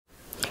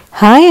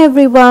Hi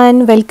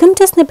everyone, welcome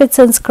to Snippets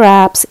and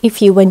Scraps.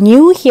 If you are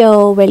new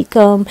here,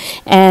 welcome,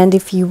 and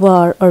if you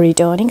are a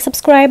returning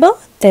subscriber,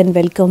 then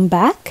welcome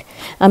back.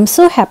 I'm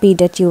so happy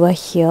that you are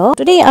here.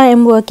 Today I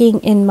am working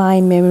in my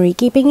memory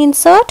keeping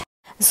insert.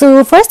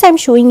 So first I'm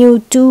showing you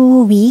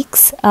 2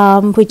 weeks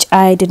which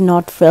I did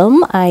not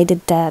film. I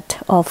did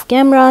that off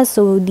camera.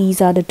 So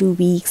these are the 2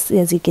 weeks,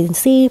 as you can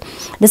see.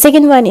 The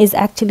second one is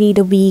actually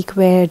the week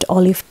where the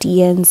olive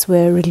TNs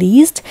were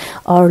released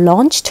or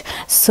launched.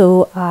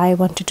 So I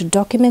wanted to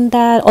document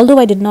that, although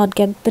I did not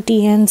get the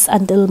TNs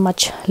until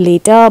much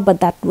later,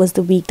 but that was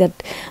the week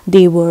that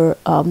they were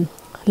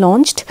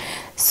launched.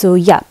 So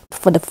yeah,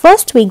 for the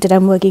first week that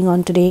I'm working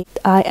on today,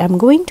 I am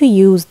going to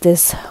use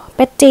this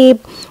PET tape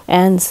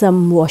and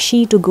some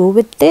washi to go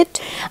with it.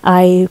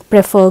 I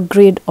prefer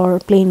grid or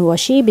plain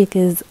washi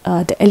because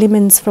the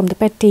elements from the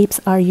PET tapes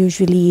are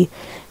usually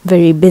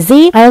very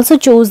busy. I also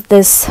chose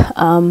this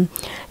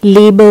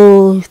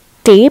label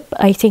tape.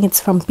 I think it's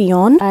from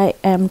Pion. I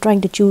am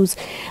trying to choose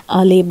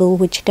a label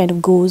which kind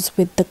of goes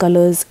with the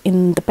colors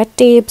in the PET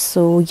tape.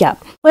 So yeah,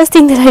 first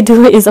thing that I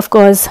do is, of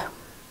course,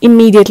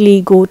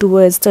 immediately go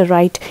towards the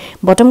right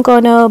bottom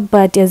corner,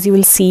 but as you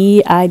will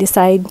see, I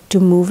decide to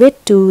move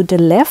it to the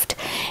left,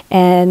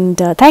 and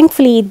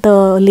thankfully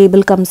the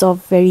label comes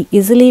off very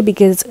easily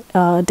because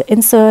the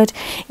insert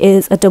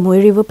is a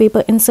Tomoe River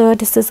paper insert.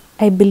 This is,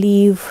 I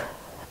believe,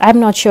 I'm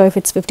not sure if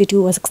it's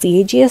 52 or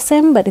 68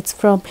 GSM, but it's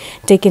from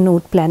Take a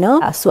Note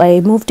Planner. So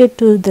I moved it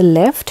to the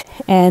left,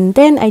 and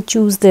then I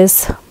choose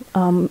this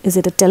is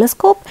it a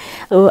telescope?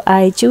 So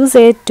I choose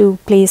it to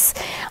place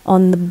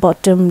on the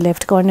bottom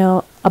left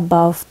corner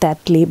above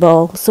that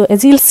label. So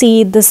as you'll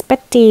see, this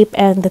PET tape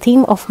and the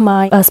theme of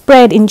my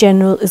spread in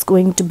general is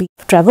going to be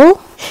travel.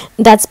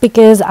 That's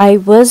because I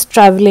was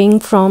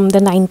traveling from the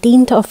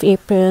 19th of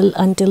April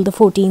until the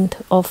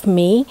 14th of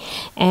May,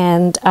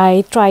 and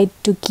I tried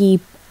to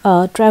keep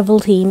a travel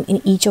theme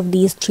in each of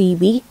these 3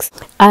 weeks.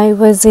 I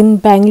was in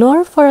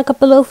Bangalore for a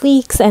couple of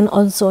weeks and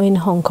also in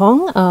Hong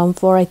Kong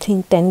for I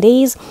think 10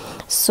 days.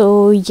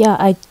 So yeah,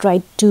 I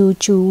tried to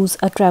choose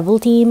a travel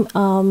theme.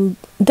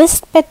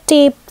 This PET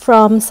tape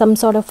from Some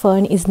Sort of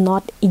Fern is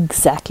not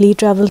exactly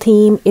travel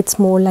theme, it's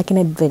more like an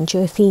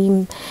adventure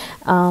theme,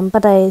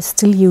 but I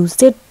still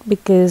used it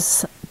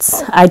because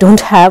I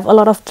don't have a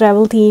lot of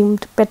travel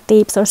themed PET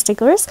tapes or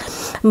stickers,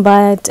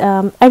 but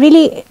I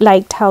really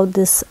liked how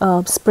this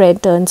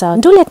spread turns out.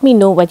 Do let me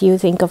know what you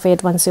think of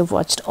it once you've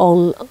watched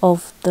all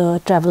of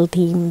the travel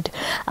themed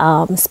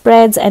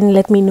spreads, and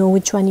let me know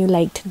which one you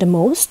liked the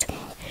most.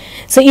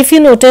 So if you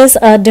notice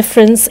a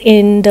difference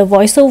in the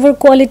voiceover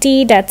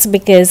quality, that's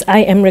because I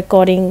am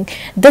recording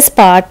this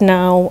part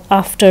now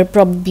after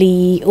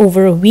probably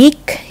over a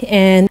week,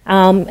 and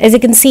as you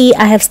can see,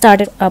 I have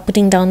started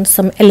putting down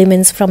some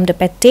elements from the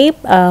PET tape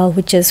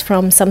which is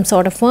from Some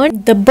Sort of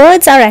Fern. The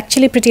birds are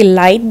actually pretty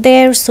light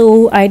there,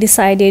 so I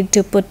decided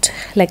to put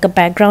like a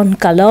background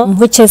color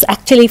which is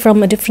actually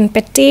from a different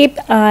PET tape.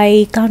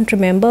 I can't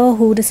remember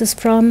who this is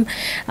from,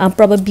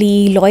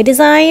 probably Loi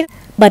Design.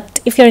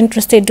 But if you're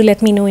interested, to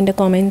let me know in the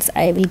comments,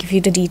 I will give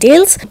you the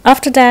details.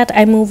 After that,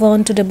 I move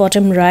on to the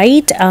bottom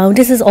right.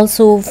 This is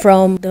also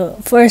from the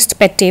first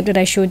PET tape that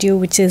I showed you,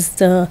 which is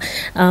the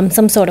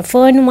Some Sort of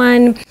Fern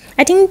one.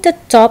 I think the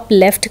top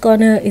left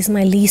corner is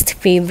my least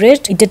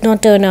favorite. It did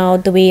not turn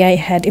out the way I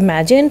had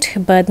imagined,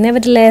 but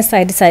nevertheless,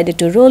 I decided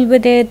to roll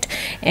with it.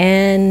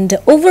 And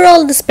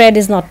overall, the spread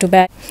is not too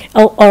bad,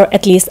 or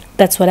at least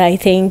that's what I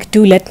think.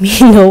 Do let me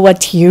know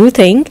what you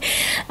think.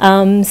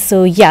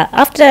 So yeah,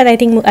 after that, I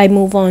think I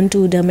move on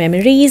to the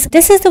memories.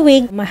 This is the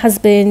week my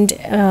husband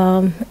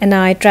and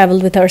I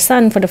traveled with our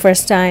son for the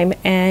first time,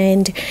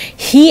 and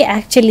he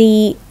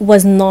actually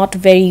was not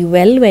very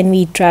well when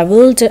we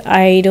traveled.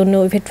 I don't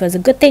know if it was a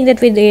good thing that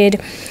we did.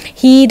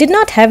 He did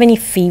not have any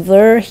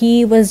fever.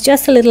 He was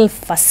just a little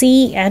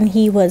fussy and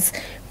he was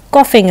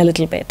coughing a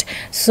little bit.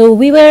 So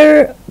we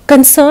were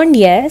concerned,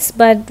 yes,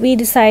 but we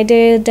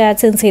decided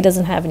that since he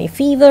doesn't have any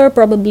fever,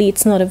 probably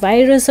it's not a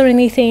virus or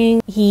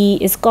anything. He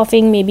is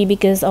coughing maybe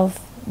because of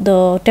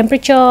the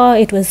temperature.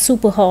 It was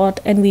super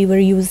hot and we were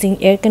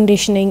using air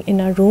conditioning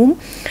in our room,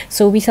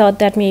 so we thought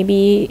that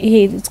maybe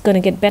he's gonna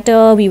get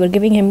better. We were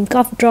giving him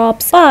cough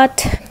drops,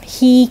 but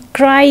he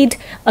cried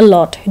a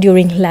lot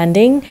during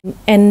landing,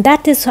 and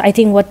that is, I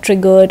think, what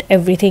triggered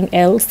everything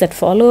else that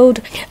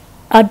followed.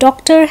 Our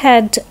doctor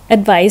had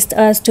advised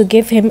us to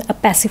give him a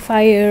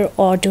pacifier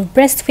or to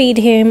breastfeed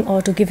him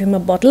or to give him a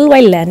bottle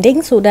while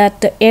landing so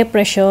that the air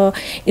pressure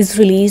is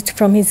released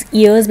from his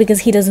ears, because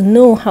he doesn't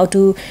know how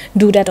to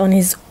do that on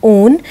his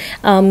own,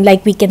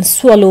 like we can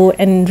swallow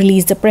and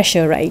release the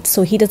pressure, right?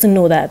 So he doesn't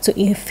know that. So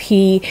if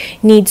he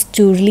needs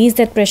to release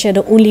that pressure,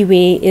 the only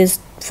way is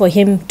for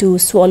him to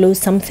swallow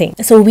something.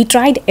 So we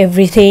tried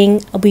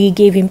everything. We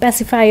gave him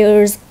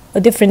pacifiers,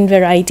 different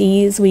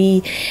varieties.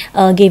 We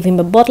gave him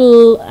a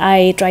bottle.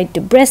 I tried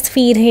to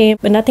breastfeed him,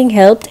 but nothing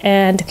helped,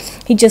 and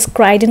he just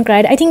cried and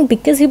cried. I think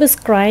because he was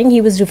crying,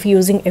 he was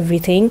refusing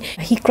everything.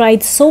 He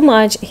cried so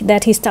much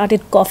that he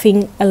started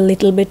coughing a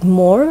little bit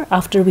more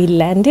after we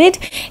landed,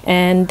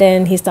 and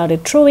then he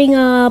started throwing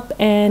up,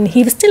 and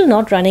he was still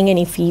not running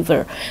any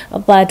fever.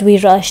 But we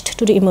rushed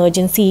to the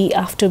emergency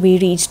after we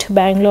reached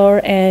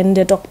Bangalore, and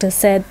the doctor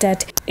said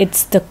that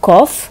it's the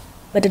cough,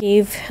 but it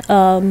gave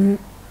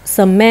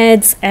some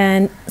meds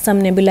and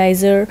some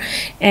nebulizer,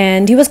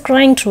 and he was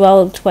crying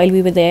throughout while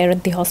we were there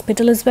at the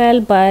hospital as well.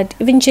 But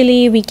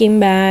eventually we came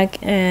back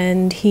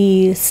and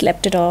he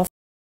slept it off.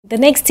 The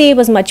next day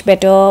was much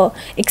better,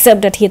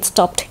 except that he had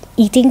stopped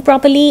eating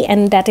properly,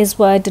 and that is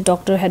what the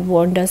doctor had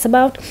warned us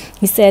about.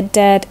 He said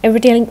that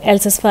everything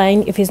else is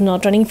fine if he's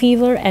not running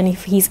fever and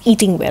if he's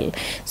eating well.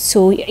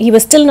 So he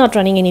was still not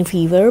running any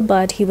fever,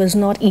 but he was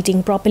not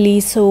eating properly.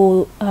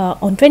 So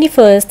on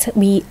 21st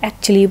we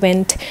actually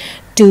went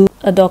to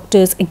a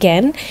doctor's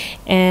again,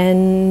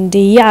 and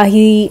yeah,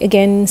 he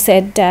again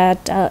said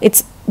that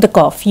it's the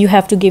cough, you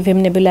have to give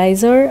him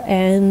nebulizer,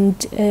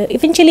 and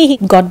eventually he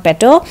got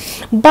better.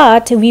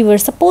 But we were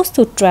supposed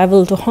to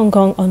travel to Hong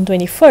Kong on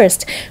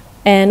 21st,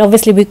 and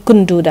obviously we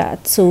couldn't do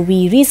that, so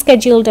we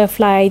rescheduled our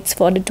flights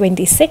for the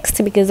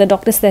 26th because the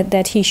doctor said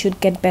that he should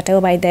get better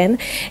by then,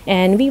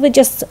 and we were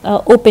just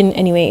open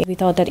anyway. We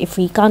thought that if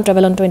we can't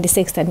travel on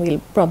 26th, then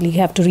we'll probably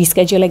have to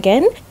reschedule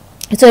again.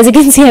 So as you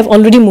can see, I've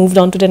already moved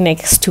on to the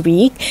next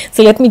week,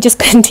 so let me just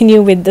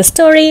continue with the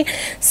story.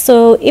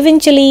 So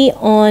eventually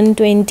on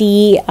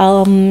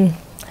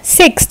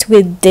 26th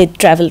we did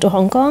travel to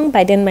Hong Kong.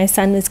 By then my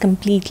son was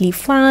completely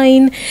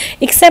fine,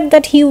 except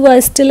that he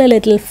was still a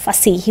little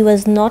fussy. He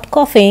was not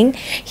coughing,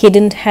 he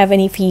didn't have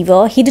any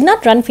fever, he did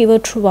not run fever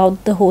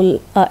throughout the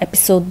whole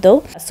episode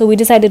though. So we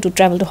decided to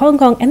travel to Hong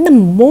Kong, and the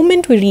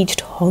moment we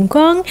reached Hong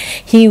Kong,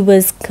 he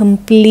was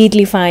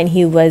completely fine.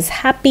 He was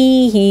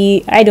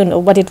happy. I don't know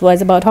what it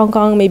was about Hong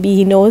Kong, maybe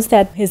he knows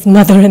that his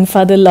mother and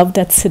father love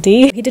that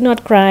city. He did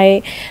not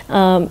cry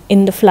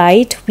in the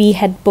flight. We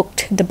had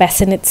booked the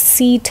bassinet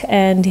seat,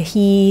 and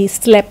he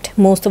slept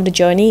most of the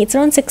journey. It's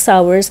around 6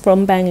 hours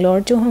from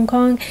Bangalore to Hong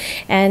Kong,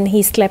 and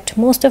he slept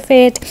most of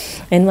it.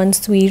 And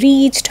once we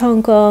reached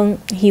Hong Kong,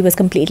 he was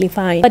completely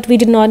fine. But we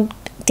did not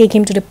take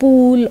him to the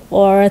pool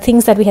or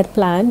things that we had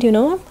planned, you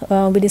know.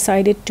 We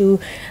decided to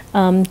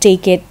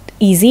take it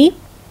easy.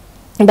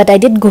 But I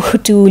did go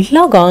to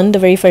Logon the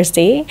very first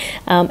day,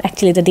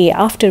 actually the day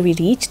after we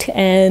reached,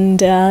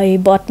 and I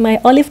bought my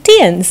olive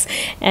TNs,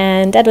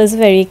 and that was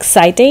very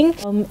exciting.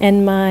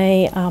 And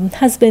my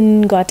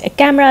husband got a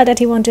camera that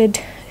he wanted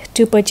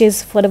to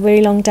purchase for a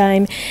very long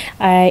time.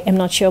 I am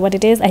not sure what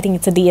it is. I think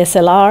it's a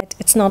DSLR.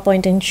 It's not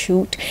point and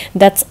shoot.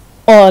 That's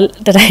all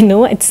that I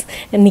know. It's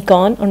a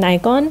Nikon or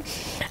Nikon.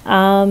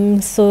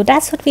 So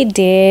that's what we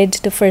did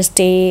the first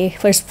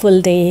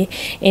full day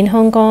in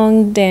Hong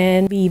Kong.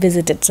 Then we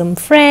visited some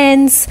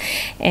friends,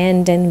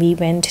 and then we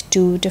went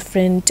to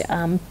different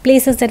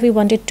places that we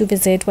wanted to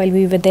visit while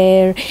we were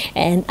there.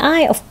 And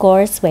I of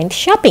course went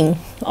shopping.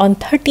 On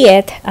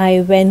 30th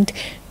I went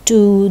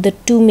to the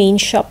two main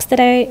shops that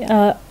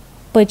I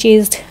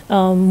purchased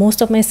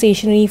most of my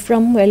stationery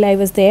from while I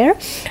was there.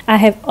 I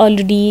have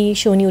already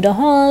shown you the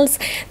hauls.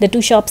 The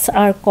two shops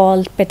are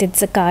called Petit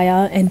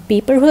Zakaya and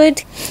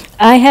Paperhood.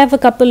 I have a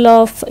couple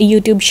of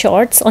YouTube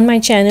shorts on my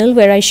channel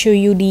where I show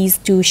you these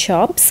two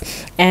shops,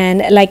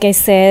 and like I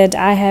said,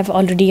 I have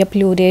already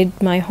uploaded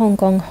my Hong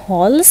Kong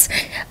hauls,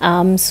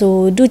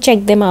 so do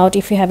check them out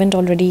if you haven't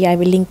already. I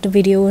will link the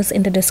videos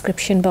in the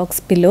description box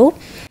below.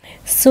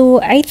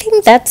 So I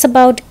think that's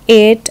about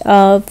it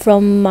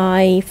from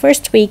my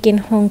first week in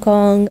Hong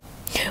Kong.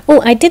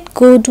 Oh, I did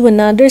go to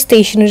another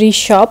stationery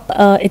shop.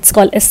 It's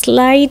called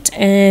Eslite,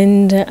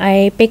 and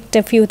I picked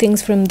a few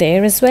things from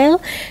there as well.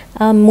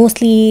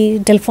 Mostly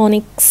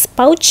Delfonics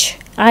pouch.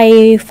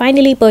 I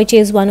finally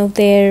purchased one of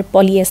their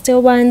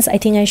polyester ones. I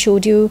think I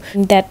showed you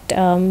that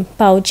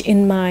pouch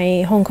in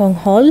my Hong Kong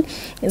haul.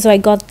 So I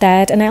got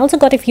that, and I also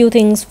got a few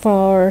things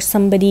for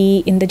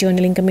somebody in the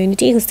journaling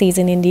community who stays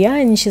in India,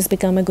 and she's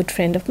become a good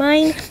friend of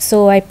mine.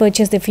 So I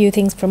purchased a few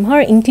things from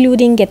her,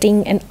 including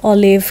getting an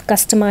olive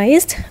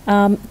customized.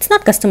 It's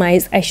not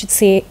customized, I should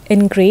say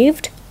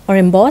engraved or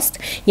embossed.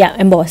 Yeah,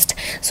 embossed.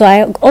 So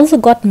I also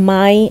got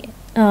my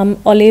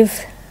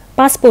olive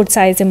passport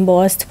size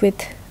embossed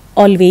with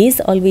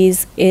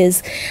always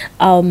is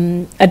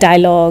a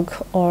dialogue,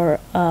 or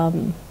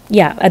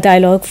yeah, a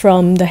dialogue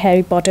from the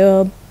Harry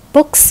Potter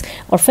books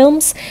or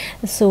films.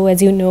 So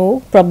as you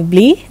know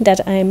probably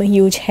that I am a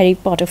huge Harry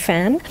Potter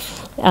fan.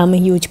 I'm a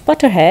huge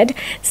Potterhead.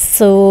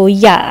 So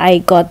yeah, I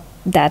got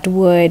that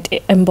word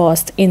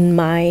embossed in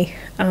my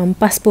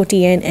passport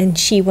TN, and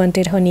she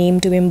wanted her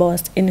name to be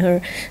embossed in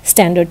her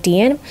standard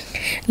TN.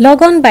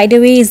 Logon, by the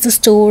way, is the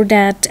store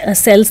that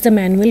sells the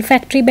manual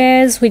factory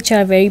bears, which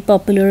are very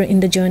popular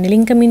in the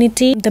journaling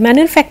community. The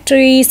manual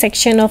factory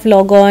section of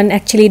Logon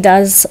actually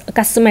does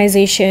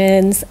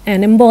customizations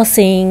and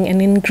embossing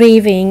and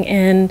engraving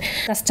and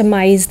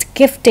customized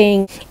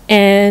gifting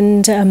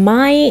and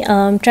my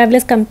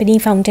traveler's company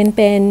fountain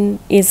pen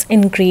is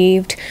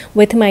engraved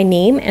with my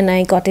name, and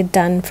I got it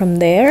done from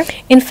there.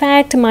 In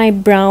fact, my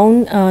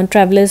brown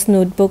traveler's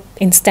notebook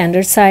in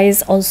standard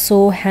size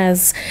also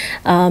has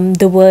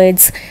the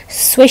words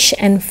swish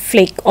and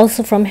flick,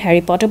 also from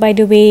Harry Potter by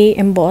the way,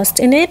 embossed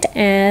in it,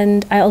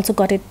 and I also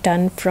got it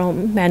done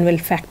from Manual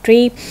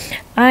Factory.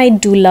 I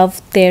do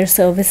love their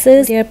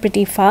services. They are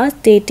pretty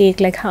fast. They take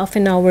like half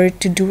an hour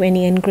to do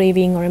any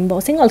engraving or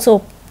embossing. Also,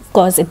 of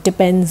course, it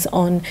depends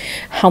on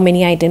how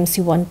many items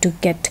you want to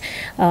get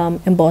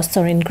embossed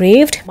or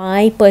engraved.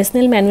 My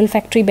personal Manual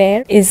Factory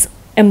bear is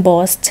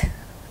embossed.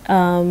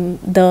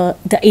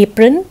 The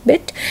apron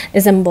bit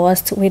is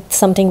embossed with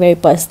something very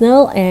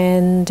personal,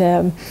 and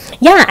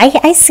yeah,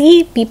 I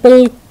see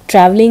people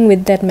traveling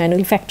with that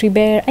Manual Factory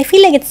bear. I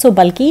feel like it's so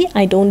bulky.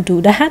 I don't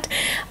do that,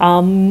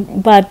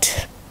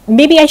 but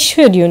maybe I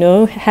should, you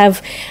know,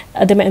 have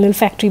the Manual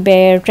Factory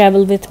bear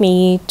travel with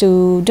me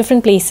to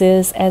different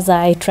places as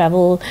I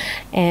travel,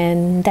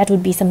 and that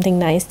would be something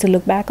nice to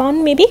look back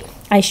on. Maybe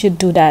I should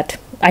do that.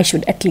 I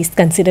should at least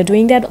consider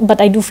doing that, but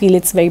I do feel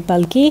it's very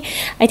bulky.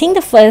 I think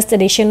the first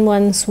edition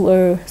ones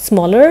were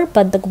smaller,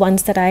 but the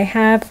ones that I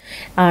have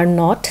are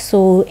not.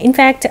 So in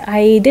fact,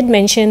 I did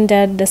mention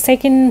that the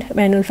second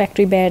Manual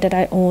Factory bear that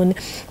I own,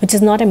 which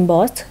is not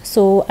embossed,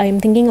 so I'm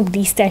thinking of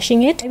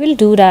destashing it. I will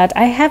do that.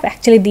 I have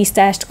actually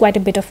destashed quite a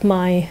bit of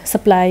my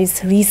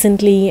supplies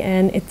recently,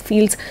 and it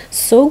feels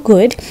so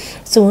good.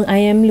 So I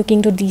am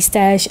looking to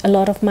destash a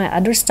lot of my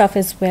other stuff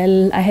as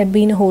well. I have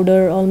been a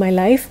hoarder all my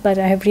life, but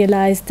I have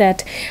realized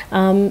that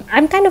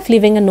I'm kind of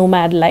living a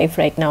nomad life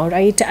right now,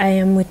 right? I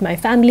am with my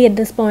family at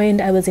this point.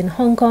 I was in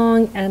Hong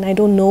Kong, and I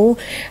don't know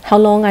how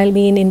long I'll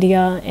be in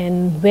India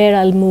and where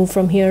I'll move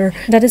from here.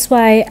 That is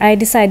why I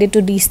decided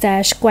to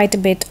destash quite a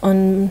bit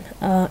on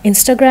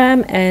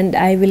Instagram, and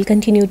I will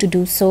continue to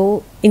do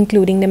so,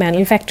 including the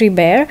Manual Factory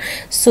bear.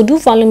 So do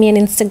follow me on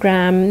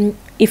Instagram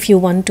if you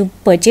want to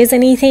purchase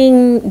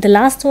anything. The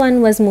last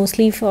one was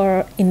mostly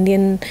for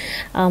Indian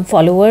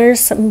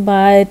followers,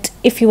 but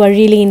if you are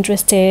really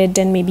interested,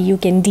 then maybe you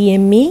can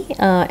DM me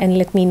and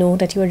let me know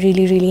that you are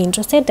really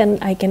interested, then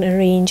I can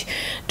arrange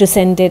to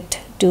send it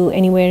to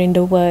anywhere in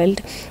the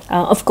world.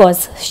 Of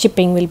course,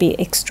 shipping will be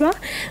extra,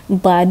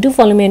 but do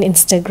follow me on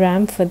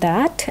Instagram for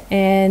that.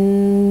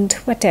 And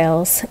what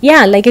else?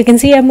 Yeah, like you can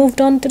see, I moved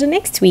on to the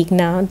next week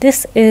now.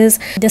 This is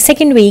the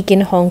second week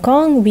in Hong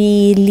Kong.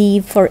 We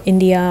leave for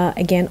India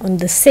again on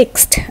the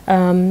 6th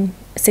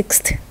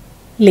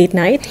late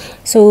night.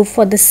 So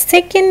for the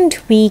second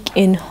week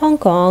in Hong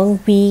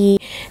Kong, we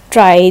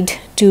tried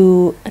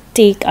to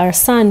take our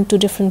son to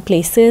different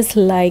places,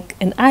 like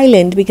an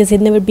island, because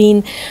he'd never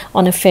been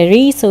on a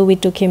ferry. So we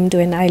took him to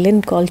an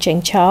island called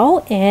Cheung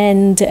Chau,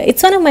 and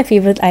it's one of my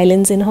favorite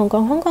islands in Hong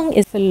Kong. Hong Kong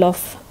is full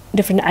of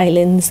different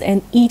islands,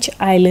 and each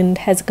island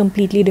has a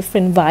completely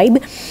different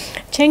vibe.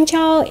 Cheung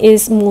Chau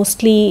is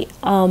mostly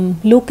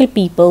local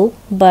people,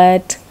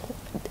 but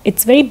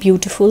it's very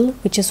beautiful,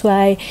 which is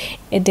why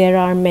there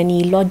are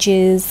many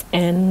lodges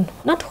and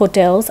not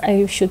hotels,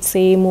 I should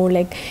say, more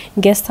like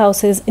guest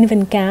houses,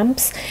 even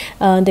camps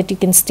that you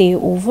can stay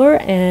over.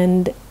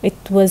 And it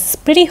was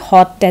pretty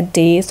hot that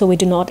day, so we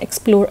did not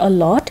explore a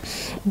lot,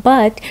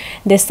 but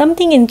there's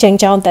something in Cheung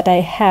Chau that I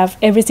have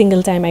every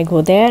single time I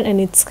go there, and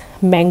it's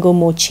mango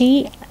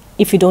mochi.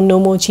 If you don't know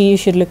mochi, you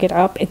should look it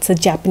up. It's a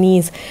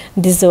Japanese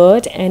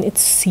dessert, and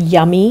it's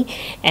yummy.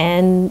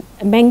 And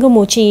mango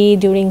mochi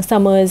during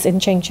summers in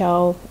Cheung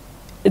Chau,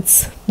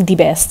 it's the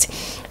best.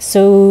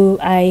 So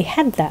I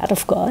had that,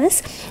 of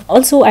course.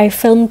 Also, I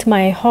filmed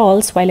my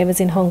hauls while I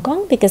was in Hong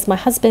Kong, because my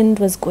husband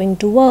was going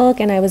to work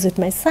and I was with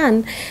my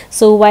son.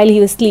 So while he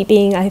was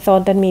sleeping, I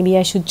thought that maybe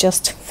I should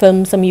just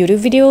film some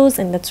YouTube videos,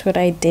 and that's what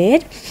I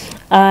did.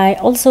 I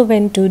also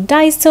went to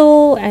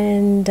Daiso,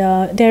 and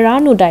there are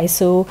no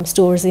Daiso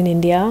stores in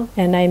India,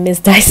 and I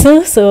miss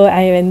Daiso, so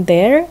I went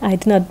there. I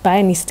did not buy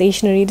any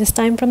stationery this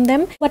time from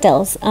them. What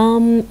else?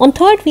 On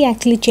 3rd, we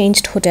actually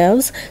changed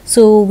hotels.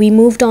 So we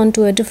moved on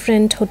to a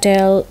different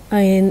hotel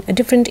in a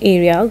different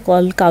area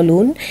called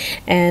Kowloon,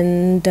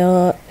 and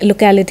the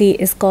locality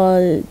is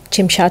called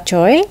Tsim Sha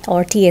Tsui,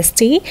 or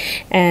TST,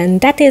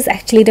 and that is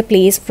actually the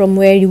place from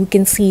where you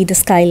can see the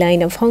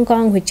skyline of Hong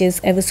Kong, which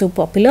is ever so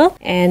popular.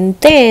 And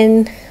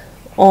then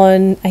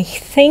on, I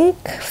think,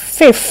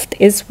 5th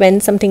is when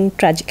something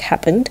tragic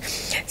happened.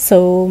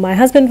 So my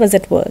husband was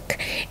at work,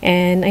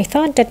 and I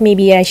thought that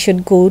maybe I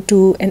should go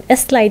to an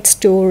Eslite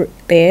store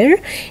there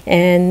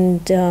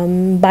and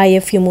buy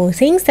a few more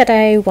things that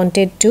I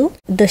wanted to.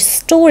 The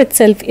store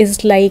itself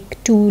is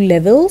like 2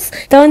 levels.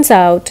 Turns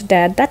out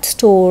that that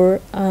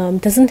store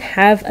doesn't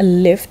have a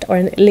lift or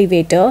an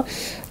elevator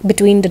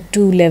between the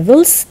 2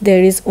 levels.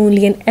 There is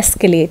only an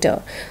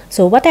escalator.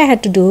 So what I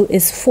had to do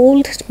is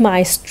fold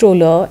my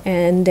stroller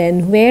and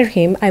then wear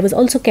him. I was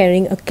also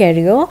carrying a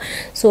carrier,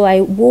 so I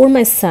wore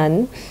my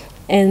son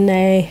and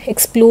I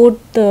explored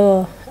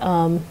the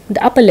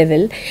upper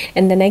level,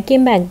 and then I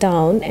came back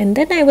down, and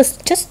then I was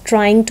just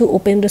trying to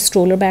open the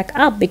stroller back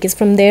up, because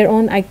from there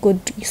on I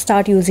could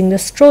start using the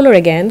stroller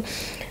again,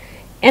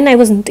 and I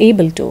wasn't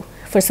able to.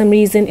 for some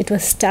reason it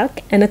was stuck,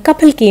 and a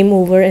couple came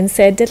over and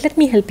said that let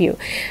me help you.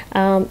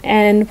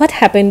 And what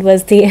happened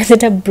was they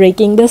ended up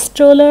breaking the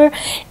stroller,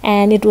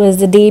 and it was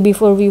the day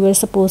before we were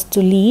supposed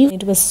to leave.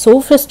 It was so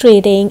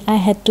frustrating. I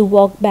had to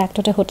walk back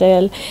to the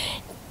hotel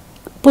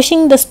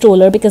pushing the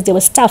stroller because there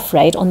was stuff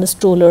right on the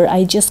stroller.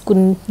 I just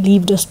couldn't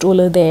leave the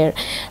stroller there,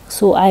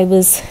 so I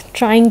was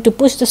trying to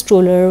push the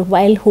stroller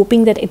while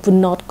hoping that it would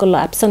not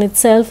collapse on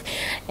itself,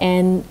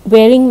 and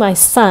wearing my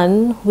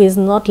son, who is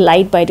not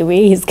light by the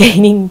way, he's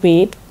gaining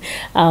weight,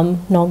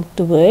 knock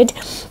to wood.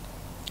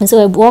 And so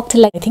I walked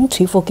like I think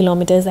 3-4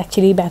 kilometers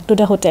actually back to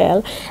the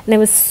hotel, and I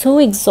was so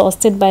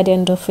exhausted by the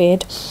end of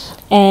it.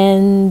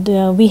 And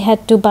we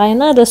had to buy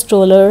another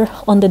stroller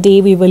on the day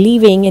we were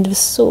leaving. It was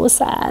so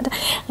sad,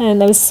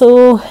 and I was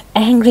so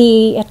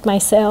angry at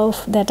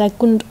myself that I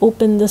couldn't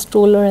open the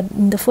stroller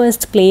in the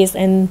first place,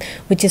 and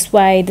which is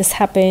why this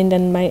happened.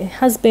 And my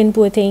husband,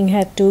 poor thing,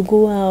 had to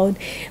go out,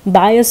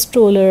 buy a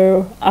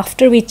stroller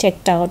after we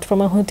checked out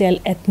from our hotel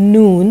at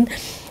noon,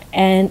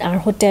 and our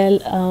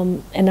hotel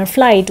and our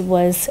flight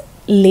was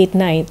late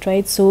night,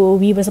 right? So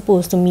we were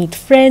supposed to meet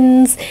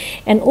friends,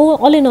 and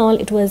all in all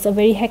it was a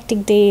very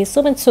hectic day,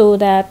 so much so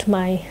that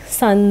my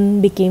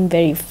son became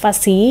very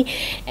fussy,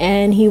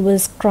 and he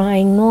was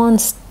crying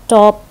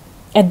non-stop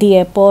at the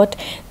airport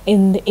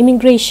in the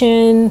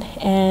immigration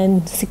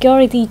and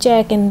security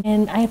check,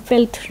 and I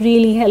felt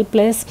really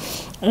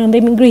helpless. And the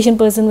immigration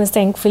person was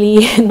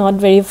thankfully not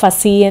very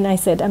fussy, and I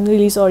said, I'm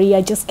really sorry,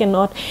 I just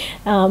cannot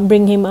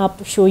bring him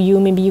up, show you,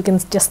 maybe you can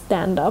just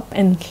stand up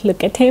and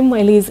look at him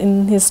while he's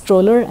in his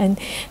stroller. And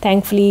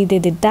thankfully they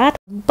did that,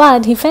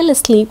 but he fell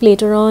asleep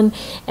later on,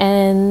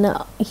 and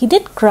he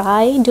did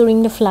cry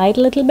during the flight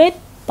a little bit,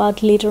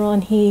 but later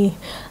on he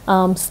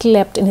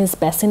slept in his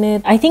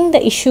bassinet. I think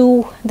the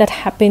issue that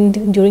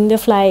happened during the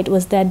flight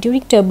was that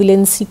during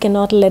turbulence you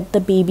cannot let the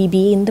baby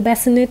be in the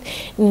bassinet,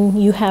 and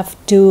you have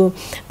to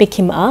pick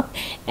him up.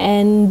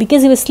 And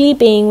because he was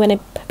sleeping, when I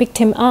picked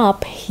him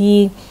up,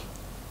 he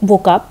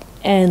woke up,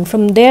 and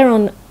from there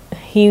on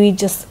he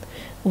just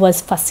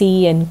was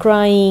fussy and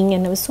crying,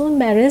 and I was so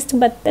embarrassed.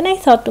 But then I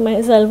thought to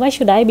myself, why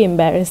should I be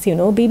embarrassed? You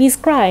know, babies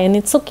cry and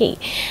it's okay.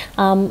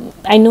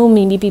 I know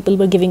maybe people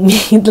were giving me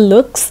the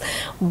looks,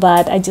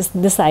 but I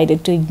just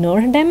decided to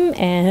ignore them.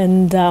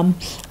 And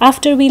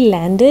after we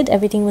landed,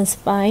 everything was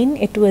fine.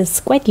 It was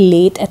quite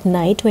late at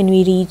night when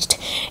we reached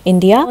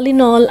India. All in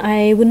all,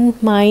 I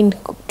wouldn't mind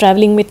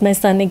traveling with my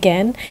son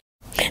again.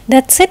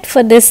 That's it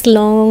for this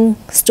long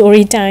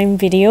story time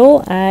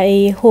video.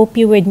 I hope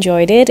you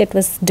enjoyed it. It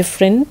was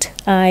different.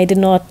 I did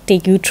not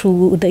take you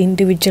through the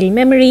individual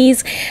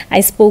memories.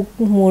 I spoke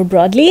more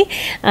broadly.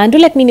 Do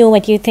let me know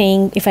what you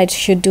think, if I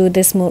should do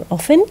this more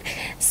often.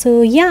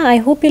 So yeah, I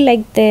hope you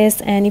liked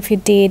this, and if you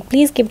did,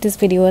 please give this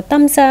video a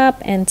thumbs up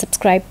and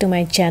subscribe to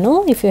my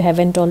channel if you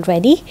haven't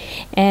already,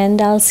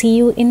 and I'll see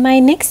you in my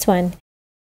next one.